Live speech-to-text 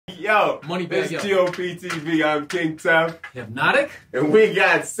Yo, Moneybag, it's GOP TV. I'm King Tough. Hypnotic. And we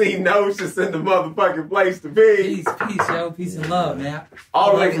got Cnoteshce in the motherfucking place to be. Peace, yo. Peace and love, man.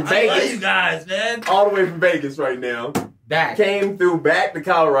 All the way from I Vegas. love you guys, man. All the way from Vegas right now. Back. Came through back to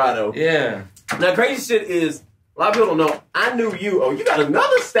Colorado. Yeah. Now, crazy shit is, a lot of people don't know, I knew you. Oh, you got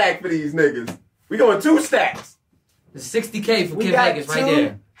another stack for these niggas. We going 2 stacks. The 60K for We Kid got Vegas right 2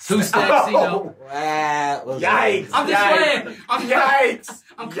 there. 2 stacks, you know. Yikes. I'm just playing. Yikes.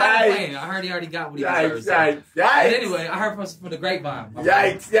 I'm kind of playing. I heard he already got what he deserves. Yikes. But anyway, I heard from the grapevine.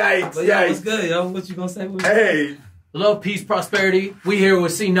 Yikes. But yo, what's good, yo? What you gonna say? Hey. Love, peace, prosperity. We here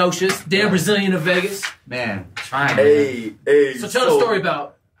with Cnoteshce, damn Brazilian of Vegas. Man, trying. Hey. So tell the story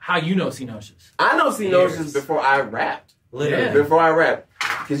about how you know Cnoteshce. I know Cnoteshce before I rapped. Literally. Yeah. Before I rapped.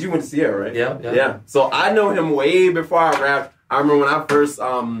 Because you went to Sierra, right? Yeah. So I know him way before I rapped. I remember when I first,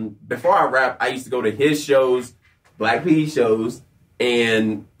 before I rapped, I used to go to his shows, Black P shows,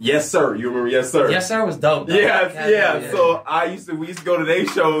 and Yes Sir. You remember Yes Sir? Yes, sir was dope. Though. Yeah. So we used to go to their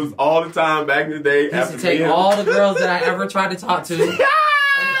shows all the time back in the day. He used to take all the girls that I ever tried to talk to. I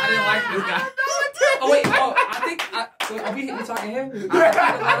didn't like this guy. Oh wait, are we talking here? I think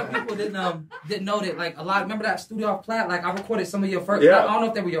a lot of people didn't know that. Like a lot. Remember that Studio Off Plat? Like I recorded some of your first. Yeah. I don't know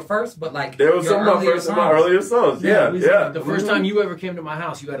if they were your first, but like there was some of my earlier songs. Yeah. The first time you ever came to my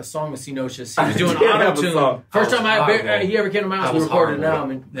house, you had a song with Cnoteshce. He was doing Yeah, auto-tune. First time he ever came to my house, we recorded an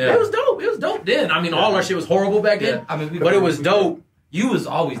album. Yeah. It was dope. It was dope then. I mean, all our shit was horrible back then. I mean, but it was dope. You was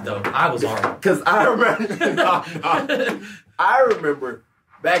always dope. I was horrible. Because I remember, I remember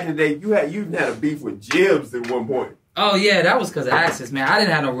back in the day, you had a beef with Jibs at one point. Oh yeah, that was because of Axis, man. I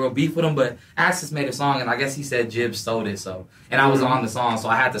didn't have no real beef with him, but Axis made a song, and I guess he said Jib stole it, so and I was on the song, so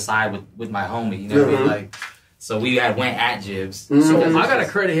I had to side with my homie. You know what I mean? Like, so we went at Jibs. So I gotta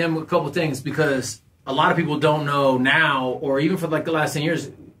credit him with a couple things because a lot of people don't know now, or even for like the last 10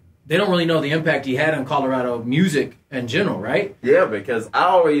 years, they don't really know the impact he had on Colorado music in general, right? Yeah, because I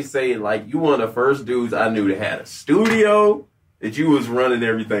always say like you one of the first dudes I knew that had a studio. That you was running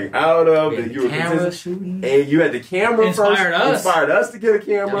everything out of, that you were camera shooting, and you had the camera inspired us to get a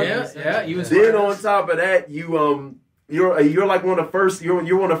camera. Yeah. You inspired then on top of that, you're like one of the first.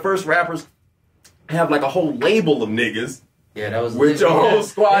 You're one of the first rappers to have like a whole label of niggas. Yeah, that was with your whole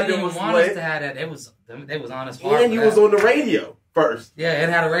squad. They didn't even want us to have that. They was honest. And you was on the radio first. Yeah, it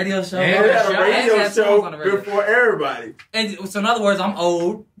had a radio show. And it had a radio show before everybody. And so in other words, I'm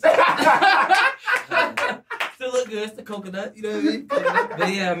old. Still look good. It's the coconut, you know what I mean?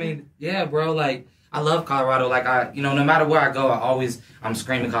 But yeah, I mean, yeah, bro. Like, I love Colorado. Like, no matter where I go, I'm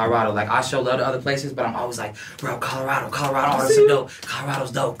screaming Colorado. Like, I show love to other places, but I'm always like, bro, Colorado artists are dope.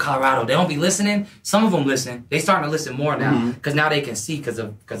 Coloro's dope. Colorado. They don't be listening. Some of them listen. They starting to listen more now because now they can see because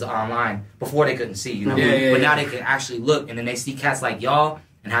of online. Before they couldn't see, you know. But now they can actually look, and then they see cats like y'all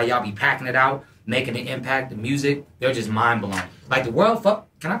and how y'all be packing it out, making an impact. The music, they're just mind blown. Like the world,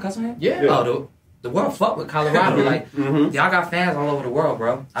 can I cuss on here? Yeah. Oh, the world fuck with Colorado. Like y'all got fans all over the world,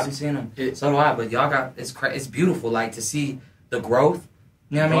 bro. I be seeing them. So do I. But y'all got it's beautiful. Like to see the growth.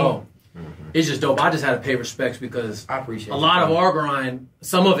 You know what I mean? It's just dope. I just had to pay respects because I appreciate a lot of our grind.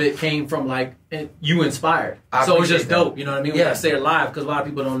 Some of it came from like you inspired. So it's just dope. You know what I mean? Yeah. We say it live because a lot of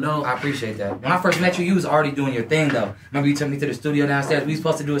people don't know. I appreciate that. When I first met you, you was already doing your thing though. Remember you took me to the studio downstairs. We was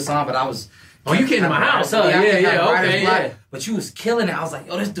supposed to do a song, but I was. Oh, you came to my house, huh? Yeah. But you was killing it. I was like,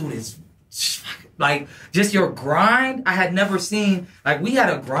 yo, this dude is. Like, just your grind, I had never seen, like, we had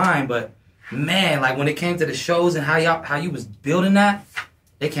a grind, but, man, like, when it came to the shows and how you was building that,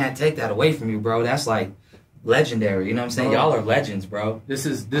 they can't take that away from you, bro. That's, like, legendary, you know what I'm saying? Y'all are legends, bro. This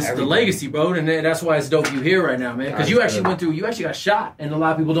is the legacy, bro, and that's why it's dope you here right now, man, because you actually got shot, and a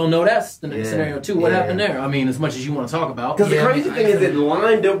lot of people don't know that's the next scenario, too. What happened there? I mean, as much as you want to talk about. Because the crazy thing is it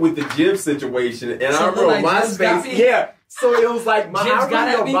lined up with the Jib situation, and I remember MySpace, so it was like,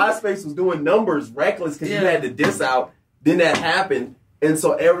 MySpace was doing numbers reckless because you had the diss out. Then that happened. And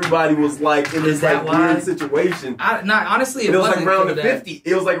so everybody was like in this like weird situation. Honestly, it was like around the 50.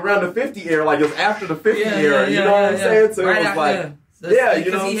 It was like around the 50 era. Like it was after the 50 era. You know what I'm saying? So it was like,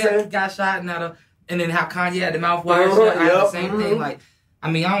 you know what I'm saying? He got shot and then how Kanye had the mouthwash. I had the same thing. Like, I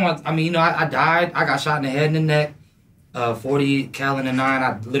died. I got shot in the head and the neck. 40 cal in the 9.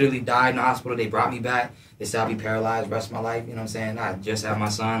 I literally died in the hospital. They brought me back. They said I'll be paralyzed the rest of my life. You know what I'm saying? I just had my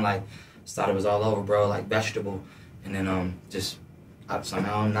son. Like, just thought it was all over, bro. Like, vegetable. And then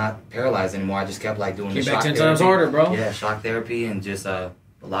somehow I'm not paralyzed anymore. I just kept like doing the shock 10 therapy. times harder, bro. Yeah, shock therapy and just a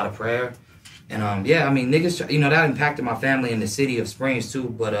lot of prayer. And niggas, that impacted my family in the city of Springs too.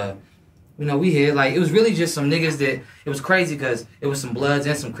 But we here like it was really just some niggas that it was crazy because it was some Bloods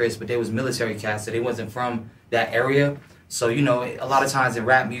and some Crips, but they was military cats, so they wasn't from that area. So, you know, a lot of times in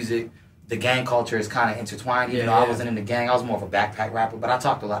rap music, the gang culture is kind of intertwined. Even though I wasn't in the gang, I was more of a backpack rapper, but I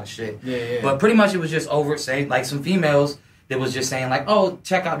talked a lot of shit. But pretty much it was just over saying, like, some females that was just saying, like, oh,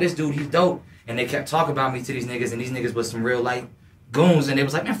 check out this dude, he's dope. And they kept talking about me to these niggas, and these niggas was some real, like, goons. And they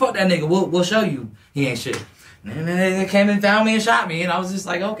was like, man, fuck that nigga, we'll show you he ain't shit. And then they came and found me and shot me, and I was just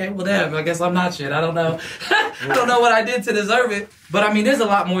like, okay, well, damn, I guess I'm not shit. I don't know. I don't know what I did to deserve it. But, I mean, there's a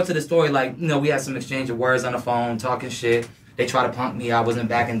lot more to the story. Like, you know, we had some exchange of words on the phone, talking shit. They tried to punk me. I wasn't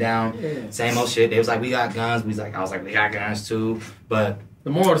backing down. Same old shit. They was like, we got guns. I was like, we got guns, too. But the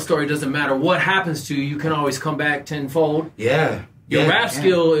moral of the story, doesn't matter what happens to you, you can always come back tenfold. Yeah. Your rap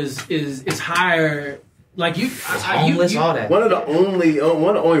skill is higher. Like all that. One of the only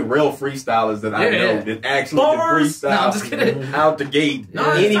real freestylers that I know that actually can freestyle. No, I'm just kidding. Out the gate,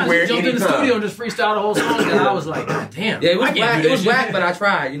 anywhere, jumped in the studio and just freestyled the whole song, and I was like, God damn. Yeah, it was whack, but I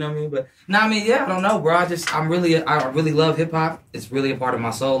tried. You know what I mean? But I mean, I don't know, bro. I really love hip hop. It's really a part of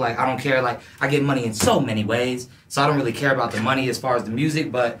my soul. Like, I don't care. Like, I get money in so many ways, so I don't really care about the money as far as the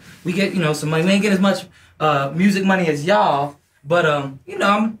music. But we get, you know, some money. We ain't get as much music money as y'all, but you know,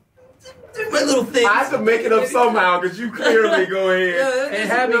 I'm. My little thing. I have to make it up somehow because you clearly go ahead. It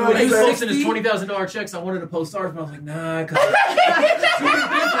had me when he was posting his $20,000 checks. I wanted to post ours, but I was like, nah, because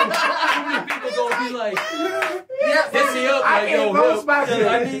people gonna be like, hit me up. I can't post my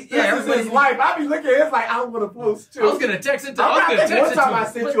shit. This is his life. I be looking at it like I want to post too. I was gonna text it to. One time I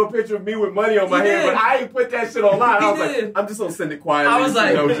sent you a picture of me with money on my head, but I ain't put that shit online. I was like, I'm just gonna send it quietly. I was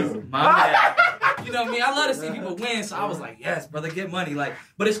like, you know me, I love to see people win, so I was like, yes, brother, get money. Like,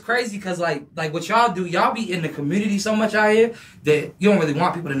 but it's crazy because like what y'all do, y'all be in the community so much out here that you don't really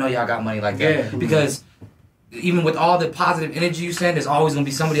want people to know y'all got money like that. Because even with all the positive energy you send, there's always gonna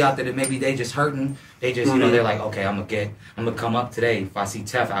be somebody out there that maybe they just hurting. They just, you know, they're like, okay, I'm gonna come up today if I see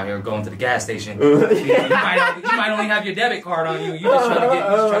Tef out here going to the gas station. you might only have your debit card on you. You just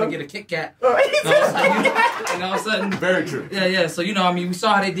trying to get a Kit Kat. And all of a sudden, very true. Yeah. So you know, I mean, we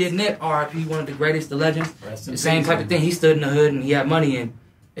saw how they did Nip, R.I.P., one of the greatest, the legends. The same type of thing. He stood in the hood and he had money, and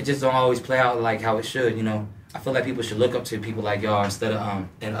it just don't always play out like how it should. You know, I feel like people should look up to people like y'all instead of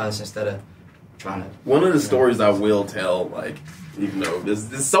and us instead of trying to. One of the stories I will tell, like, even though this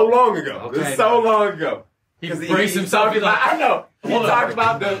is so long ago. Okay, this is so long ago. He braced himself. I know. He talked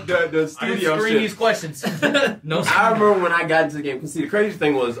about the studio screen shit. These questions. I remember when I got into the game. Because see, the crazy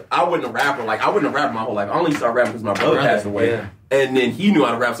thing was I wasn't a rapper. Like, I wasn't a rapper my whole life. I only started rapping because my brother passed away. Yeah. And then he knew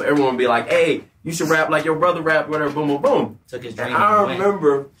how to rap, so everyone would be like, "Hey, you should rap like your brother rap, whatever." Boom, boom, boom. Took his dream. And I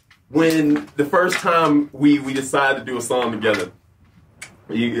remember when the first time we decided to do a song together.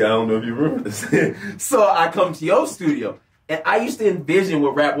 I don't know if you remember this. So I come to your studio. And I used to envision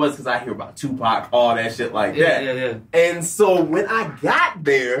what rap was because I hear about Tupac, all that shit like that. Yeah. And so when I got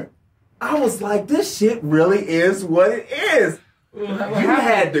there, I was like, this shit really is what it is. You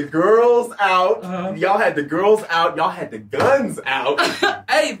had the girls out. Y'all had the girls out. Y'all had the guns out.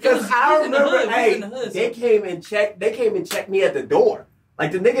 Hey, because I remember, they came and checked me at the door.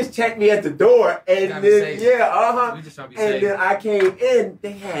 Like, the niggas checked me at the door, and then, and then I came in,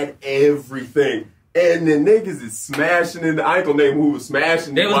 they had everything. And the niggas is smashing in the, I ain't gonna name who was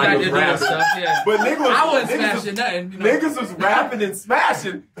smashing. They was back there doing stuff, yeah. But I wasn't smashing nothing. You know? Niggas was rapping and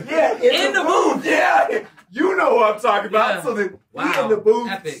smashing. Yeah, in the booth. Yeah. You know what I'm talking about. Yeah. So then we in the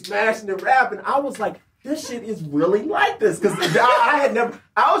booth smashing and rapping. I was like, this shit is really like this. Because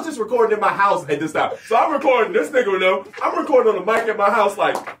I was just recording in my house at this time. So I'm recording, this nigga would know, I'm recording on the mic at my house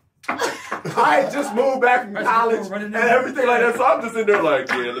like, I had just moved back from college and everything like that, so I'm just in there like,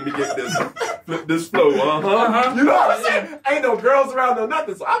 yeah, let me get this flow, You know what I'm saying? Ain't no girls around, no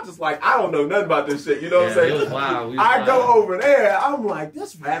nothing, so I'm just like, I don't know nothing about this shit, you know what I'm saying? It was wild. I go over there, I'm like,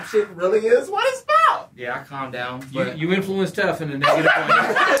 this rap shit really is what it's about. Yeah, I calmed down. You influenced Tef in a negative way.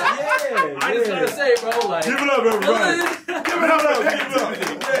 I just gotta say, bro, like, give it up, everybody. Give it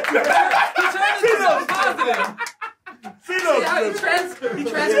up, positive. He transformed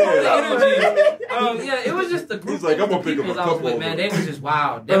the energy. It was just the group of people I was with, man. They was just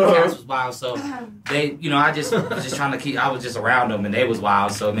wild. Them cats was wild. So they, you know, I was just trying to keep. I was just around them, and they was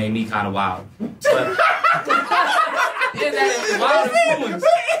wild. So it made me kind of wild. But that wild influence.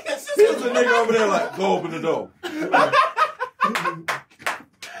 There's a nigga over there like, go open the door.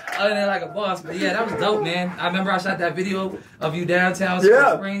 Other than like a boss, but yeah, that was dope, man. I remember I shot that video of you downtown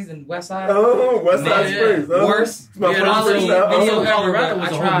Springs and Westside. Westside Springs. Worse. And also video Colorado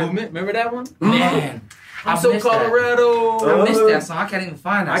was a whole movement. Remember that one? Man. I'm so Colorado. I missed that song. I can't even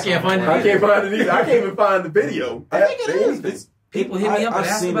find that. I can't find it. I can't find it either. I can't even find the video. I think it is. People hit me up and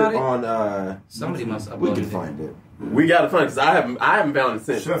asked about it. On somebody must upload it. We can find it. We got it fun because I haven't found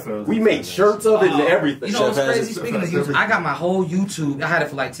it since. We made shirts of it and everything. You know what's crazy? Speaking of YouTube, I got my whole YouTube. I had it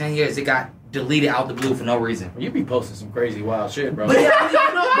for like 10 years. It got deleted out the blue for no reason. You be posting some crazy wild shit, bro. But yeah,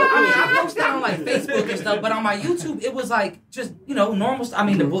 I posted on like Facebook and stuff, but on my YouTube, it was like just normal stuff. I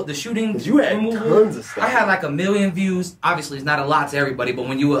mean, the shooting. You had tons of stuff. I had like 1 million views. Obviously, it's not a lot to everybody, but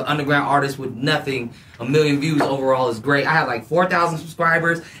when you an underground artist with nothing, 1 million views overall is great. I had like 4,000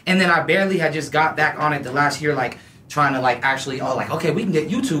 subscribers, and then I barely had just got back on it the last year, like trying to like actually, okay, we can get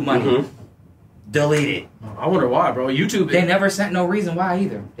YouTube money. Deleted. I wonder why, bro. YouTube. They never sent no reason why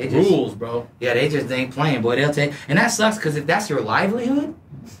either. They just, rules, bro. Yeah, they just ain't playing, boy. They'll take, and that sucks because if that's your livelihood,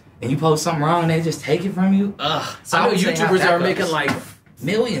 and you post something wrong and they just take it from you, ugh. So I know YouTubers are making like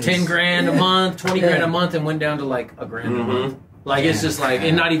millions, 10 grand a month, 20 grand a month, and went down to like $1 grand a month. Like it's just like,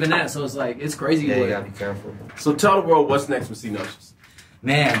 and not even that. So it's like it's crazy. Yeah, you gotta be careful. So tell the world what's next with Cnoteshce.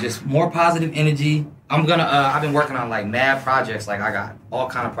 Man, just more positive energy. I'm gonna. I've been working on like mad projects. Like I got all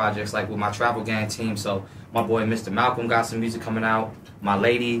kind of projects, like with my travel gang team. So my boy Mr. Malcolm got some music coming out. My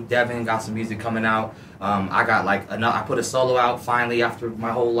lady Devin got some music coming out. I got like I put a solo out finally after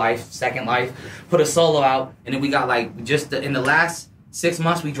my whole life, second life. Put a solo out, and then we got like just in the last 6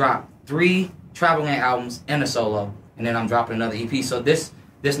 months we dropped 3 travel gang albums and a solo, and then I'm dropping another EP. So this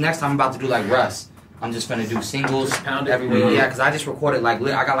next time I'm about to do like Russ. I'm just gonna do singles every week. Yeah, because I just recorded I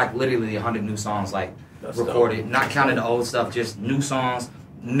got like literally 100 new songs That's recorded, dope. not counting the old stuff, just new songs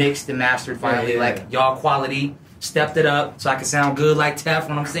mixed and mastered finally, like y'all quality. Stepped it up so I can sound good like Tef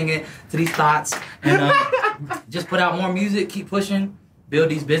when I'm singing to these thoughts, and just put out more music, keep pushing, build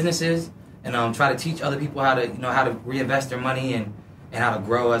these businesses, and try to teach other people how to how to reinvest their money and how to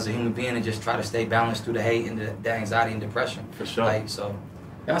grow as a human being, and just try to stay balanced through the hate and the anxiety and depression. For sure. Like so.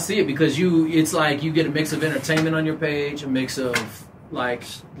 I see it because it's like you get a mix of entertainment on your page, a mix of like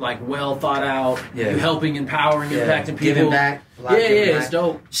well thought out, you helping, empowering, impacting people, giving back. It's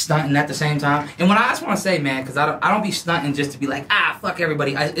dope. Stunting at the same time, and when I just want to say, man, because I don't be stunting just to be like fuck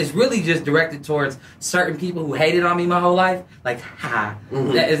everybody. It's really just directed towards certain people who hated on me my whole life. Like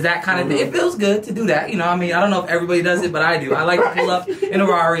that kind of thing. It feels good to do that. I mean, I don't know if everybody does it, but I do. I like to pull up in a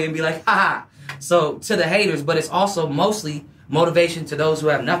Rari and be like So to the haters, but it's also mostly motivation to those who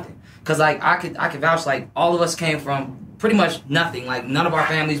have nothing. Cause like I could vouch, like all of us came from pretty much nothing. Like none of our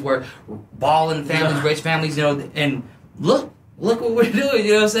families were balling families, rich families, and look what we're doing,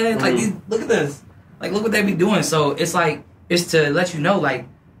 you know what I'm saying? Like look at this. Like look what they be doing. So it's like it's to let you know like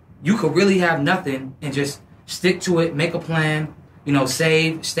you could really have nothing and just stick to it, make a plan,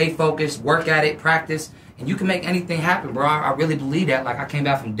 save, stay focused, work at it, practice, and you can make anything happen, bro. I really believe that. Like I came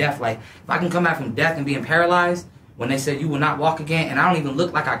back from death. Like if I can come back from death and being paralyzed, when they said you will not walk again, and I don't even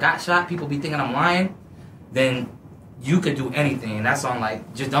look like I got shot, people be thinking I'm lying, then you could do anything. And that's on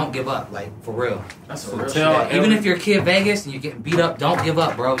like, just don't give up, like for real. That's for real. Yeah, even if you're Kid Vegas and you're getting beat up, don't give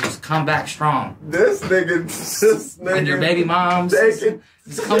up, bro. Just come back strong. This nigga. And your baby moms.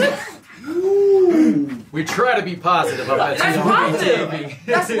 Just come back. We try to be positive about That's positive.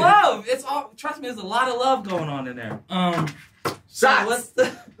 That's love. It's all. Trust me, there's a lot of love going on in there. Shots. What's the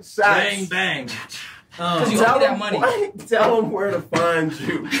Shots. Bang bang. Because you owe that money. Tell them where to find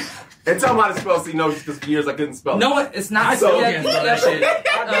you. And tell them how to spell Cnoteshce, because for years I couldn't spell it. No, it's not. I still can't spell that shit.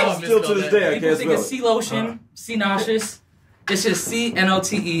 Still to this day, I People can't think spell it's sea lotion, Cnoteshce. It's just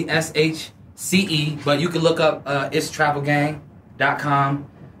Cnoteshce, but you can look up itstravelgang.com.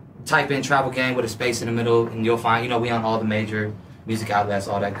 Type in Travel Gang with a space in the middle, and you'll find, we on all the major music outlets,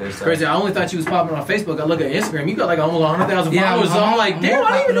 all that good stuff. Crazy. I only thought you was popping on Facebook. I look at Instagram. You got like almost 100,000 followers. So I'm like, damn,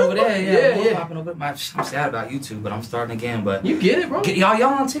 I ain't over there. Yeah. Popping over. I'm sad about YouTube, but I'm starting again. But you get it, bro. Y'all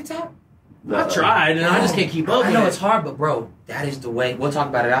on TikTok? I tried, and I just can't keep up. I know it's hard, but bro, that is the wave. We'll talk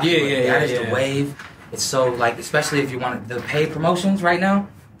about it after. That is the wave. It's so like, especially if you want the paid promotions right now,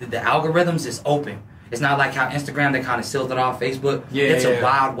 the algorithms is open. It's not like how Instagram, they kind of sealed it off. Facebook, it's a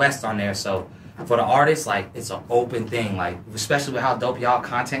wild west on there. So for the artists, like, it's an open thing. Like, especially with how dope y'all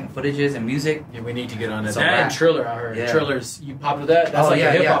content and footage is and music. Yeah, we need to get on that. So That and Triller, I heard. Yeah. Triller's, you pop with that? That's like a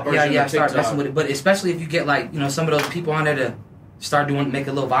hip-hop version of start TikTok. messing with it. But especially if you get, like, some of those people on there to start make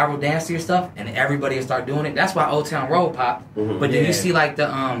a little viral dance to your stuff, and everybody will start doing it. That's why Old Town Road popped. But then you see, like,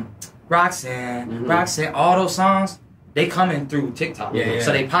 the Roxanne, all those songs, they coming through TikTok. Yeah.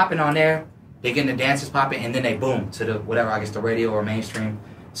 So they popping on there. They getting the dances popping, and then they boom to the whatever, I guess the radio or mainstream.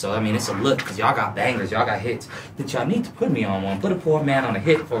 So, I mean, it's a look, because y'all got bangers, y'all got hits. That y'all need to put me on one. Put a poor man on a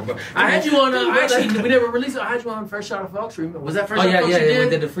hit for... I had you on, actually, we never released it. I had you on First Shot of Fox. Was that First Shot of Fox? Yeah, we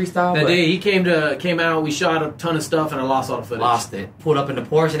did the freestyle. That day, he came out, we shot a ton of stuff, and I lost all the footage. Lost it. Pulled up in the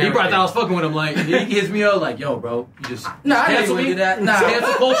Porsche and everything. He probably thought I was fucking with him, like, he hits me up, like, yo, bro, you just... Nah, I know you would do that. Nah.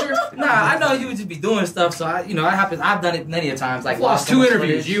 Cancel culture? Nah, I know you would just be doing stuff, so, it happens. I've done it many a times. Like, lost 2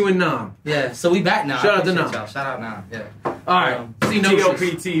 interviews, you and Nam. Yeah, so we back now. Shout out to Nam. Shout out Nam, yeah. All right,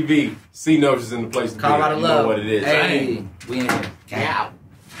 Cnoteshce TV. Cnoteshce in the place to be. Colorado You love. know what it is. Hey, we in here.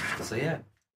 So, yeah.